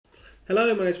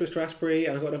Hello, my name is Mr. Asprey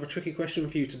and I've got another tricky question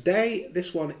for you today.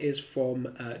 This one is from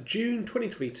June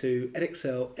 2022,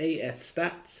 EDEXCEL AS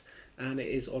Stats, and it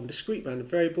is on discrete random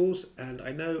variables, and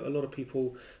I know a lot of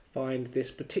people find this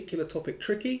particular topic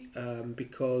tricky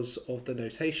because of the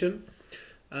notation.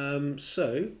 Let's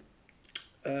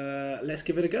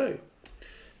give it a go.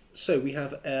 So we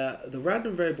have the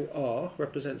random variable R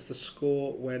represents the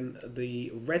score when the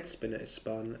red spinner is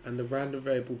spun, and the random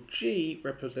variable G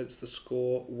represents the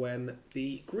score when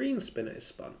the green spinner is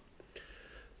spun.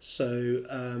 So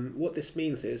what this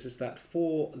means is that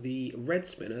for the red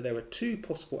spinner there are two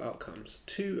possible outcomes,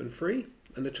 2 and 3,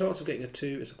 and the chance of getting a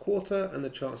 2 is a quarter and the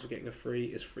chance of getting a 3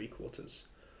 is 3/4.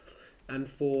 And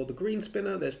for the green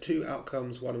spinner there's two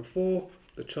outcomes, 1 and 4.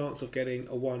 The chance of getting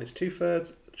a 1 is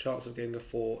 2/3, the chance of getting a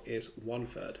 4 is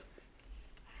 1/3.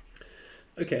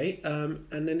 Okay, and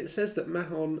then it says that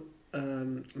Manon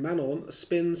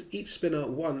spins each spinner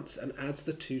once and adds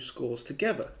the two scores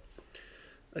together.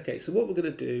 Okay, so what we're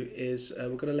going to do is we're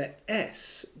going to let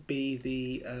S be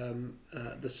the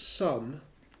sum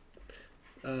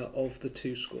of the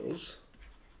two scores,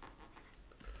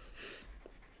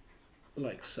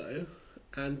 like so.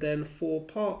 And then for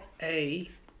part I,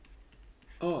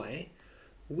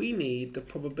 we need the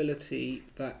probability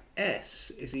that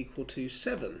S is equal to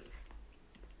 7.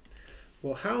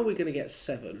 Well, how are we going to get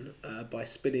 7 by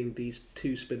spinning these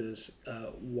two spinners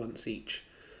once each?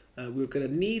 We're going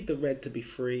to need the red to be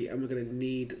 3 and we're going to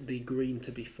need the green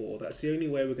to be 4. That's the only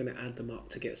way we're going to add them up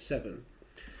to get 7.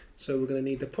 So we're going to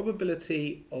need the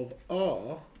probability of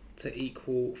R to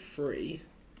equal 3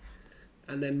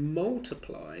 and then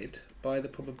multiplied by the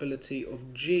probability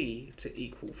of G to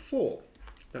equal 4.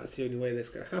 That's the only way that's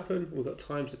going to happen. We've got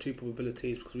times the two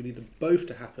probabilities because we need them both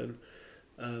to happen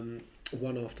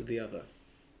one after the other.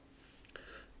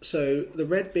 So the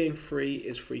red being 3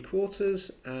 is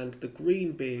 3/4 and the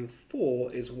green being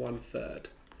 4 is 1/3.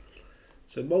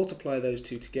 So multiply those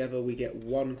two together, we get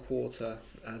 1/4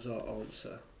 as our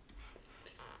answer.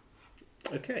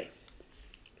 Okay,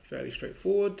 fairly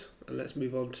straightforward, and let's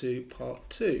move on to part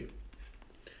 2.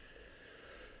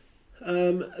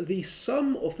 The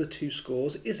sum of the two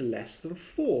scores is less than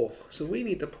 4. So we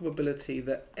need the probability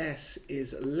that S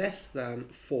is less than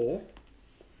 4.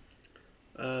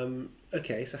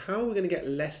 Okay, so how are we going to get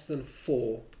less than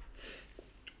 4?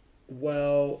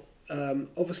 Well,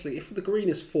 obviously if the green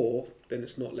is 4, then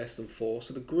it's not less than 4.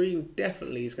 So the green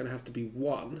definitely is going to have to be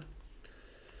 1.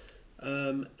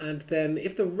 And then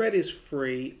if the red is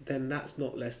 3, then that's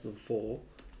not less than 4,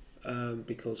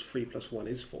 because 3 plus 1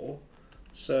 is 4.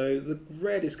 So the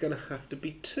red is going to have to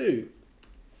be 2.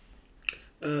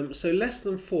 So less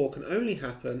than 4 can only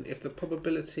happen if the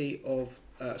probability of,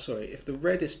 if the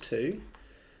red is 2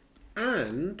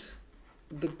 and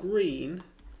the green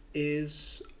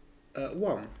is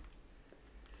 1.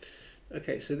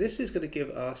 Okay, so this is going to give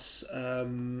us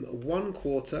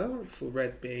 1/4 for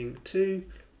red being 2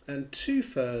 and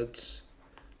 2/3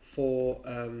 for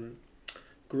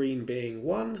green being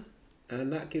 1.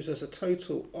 And that gives us a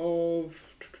total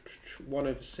of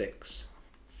 1/6.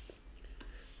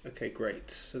 Okay, great.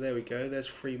 So there we go. There's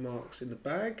 3 marks in the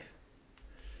bag.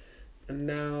 And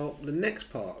now the next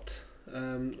part,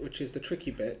 which is the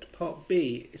tricky bit, part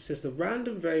B, it says the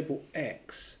random variable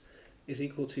x is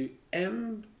equal to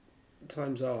m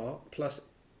times r plus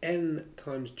n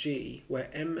times g, where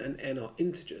m and n are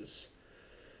integers.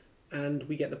 And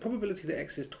we get the probability that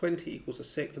x is 20 equals a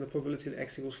sixth, and the probability that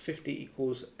x equals 50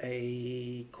 equals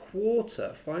a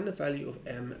quarter. Find the value of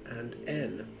m and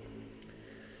n.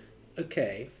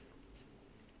 Okay.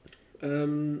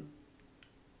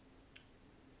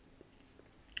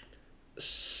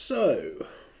 So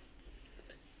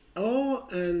R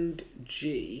and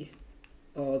G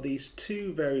are these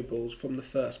two variables from the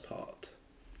first part.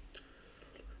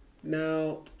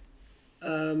 Now,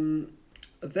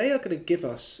 they are going to give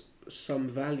us some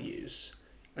values,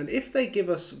 and if they give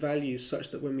us values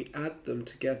such that when we add them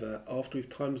together after we've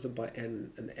times them by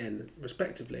n and n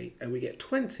respectively and we get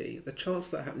 20, the chance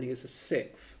of that happening is a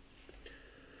sixth.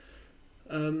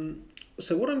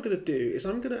 So what I'm going to do is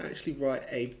I'm going to actually write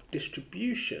a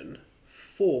distribution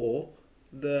for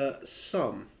the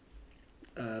sum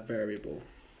variable.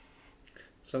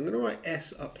 So I'm going to write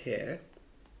S up here.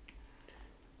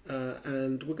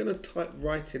 And we're going to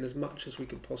write in as much as we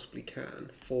can possibly can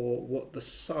for what the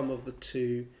sum of the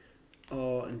two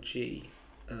R and G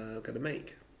are going to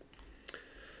make.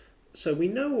 So we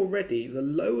know already the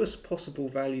lowest possible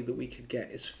value that we could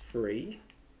get is 3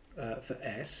 for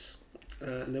S,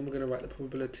 and then we're going to write the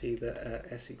probability that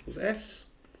S equals S.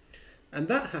 And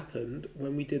that happened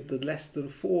when we did the less than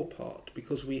 4 part,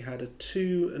 because we had a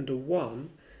 2 and a 1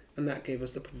 and that gave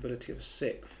us the probability of a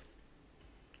sixth.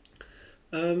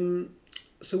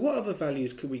 So what other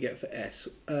values could we get for S?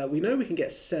 We know we can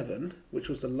get 7, which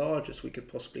was the largest we could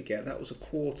possibly get. That was a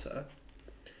quarter.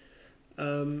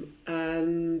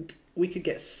 And we could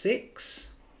get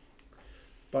 6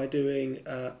 by doing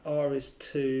R is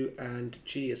 2 and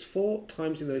G is 4.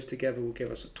 Timesing those together will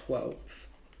give us a 12th.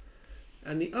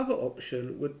 And the other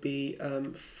option would be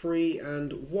 3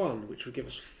 and 1, which would give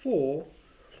us 4.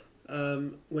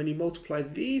 When you multiply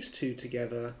these two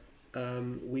together,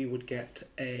 we would get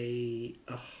a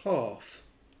half.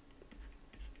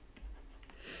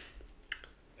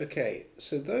 Okay,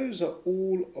 so those are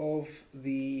all of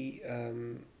the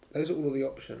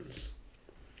options.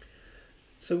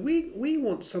 So we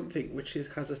want something which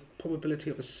has a probability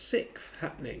of a sixth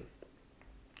happening.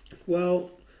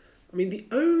 Well, I mean, the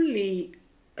only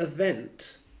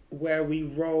event where we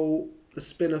roll the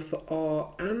spinner for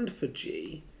R and for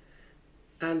G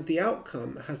and the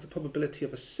outcome has the probability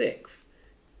of a sixth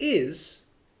is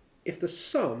if the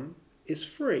sum is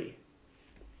 3.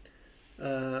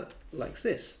 Like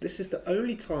this. This is the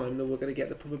only time that we're going to get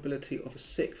the probability of a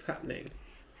sixth happening.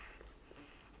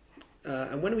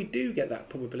 And when we do get that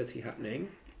probability happening,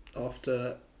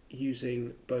 after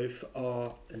using both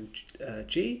R and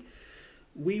G,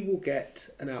 we will get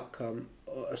an outcome,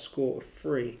 a score of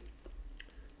 3.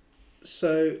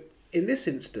 So in this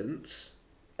instance,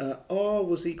 R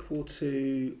was equal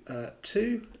to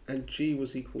 2 and G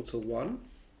was equal to 1.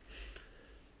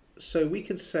 So we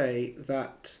could say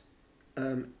that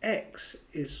X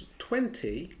is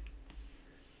 20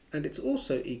 and it's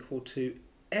also equal to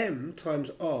M times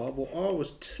R. Well, R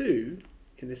was 2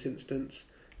 in this instance,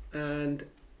 and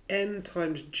N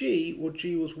times G, well,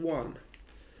 G was 1.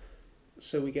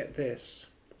 So we get this.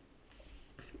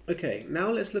 Okay, now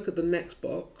let's look at the next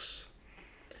box.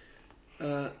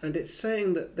 And it's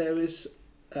saying that there is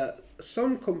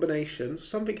some combination,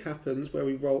 something happens where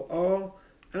we roll R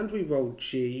and we roll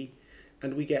G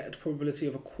and we get a probability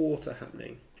of a quarter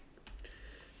happening.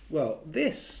 Well,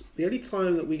 the only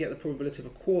time that we get the probability of a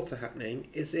quarter happening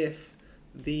is if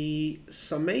the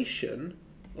summation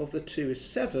of the two is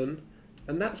 7,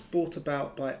 and that's brought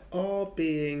about by R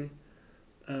being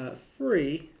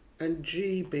 3 and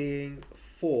G being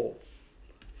 4.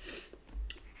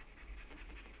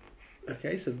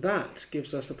 Okay, so that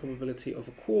gives us a probability of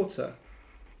a quarter,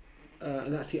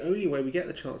 and that's the only way we get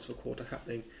the chance of a quarter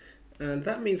happening. And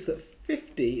that means that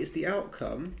 50 is the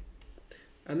outcome,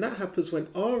 and that happens when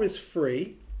R is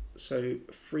 3, so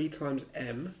 3 times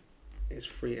M is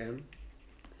 3M,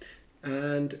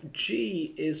 and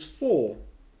G is 4,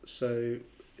 so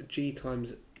G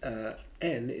times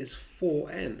N is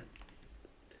 4N.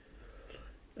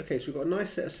 Okay, so we've got a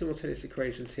nice set of simultaneous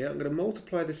equations here. I'm going to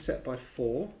multiply this set by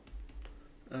 4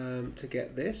 to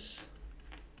get this,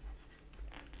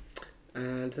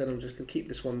 and then I'm just going to keep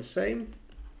this one the same.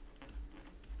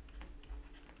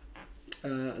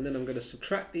 And then I'm going to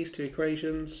subtract these two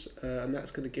equations, and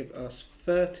that's going to give us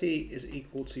 30 is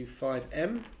equal to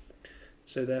 5M,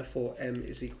 so therefore M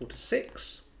is equal to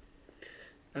 6.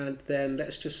 And then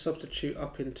let's just substitute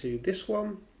up into this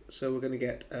one, so we're going to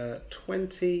get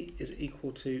 20 is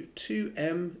equal to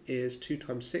 2M is 2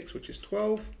 times 6, which is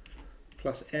 12,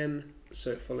 plus N,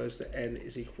 so it follows that N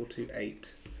is equal to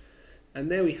 8. And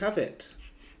there we have it.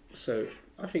 So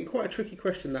I think quite a tricky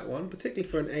question, that one, particularly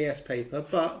for an AS paper,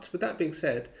 but with that being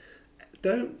said,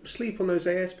 don't sleep on those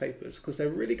AS papers because they're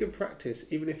really good practice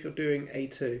even if you're doing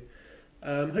A2.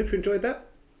 Hope you enjoyed that.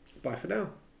 Bye for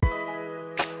now.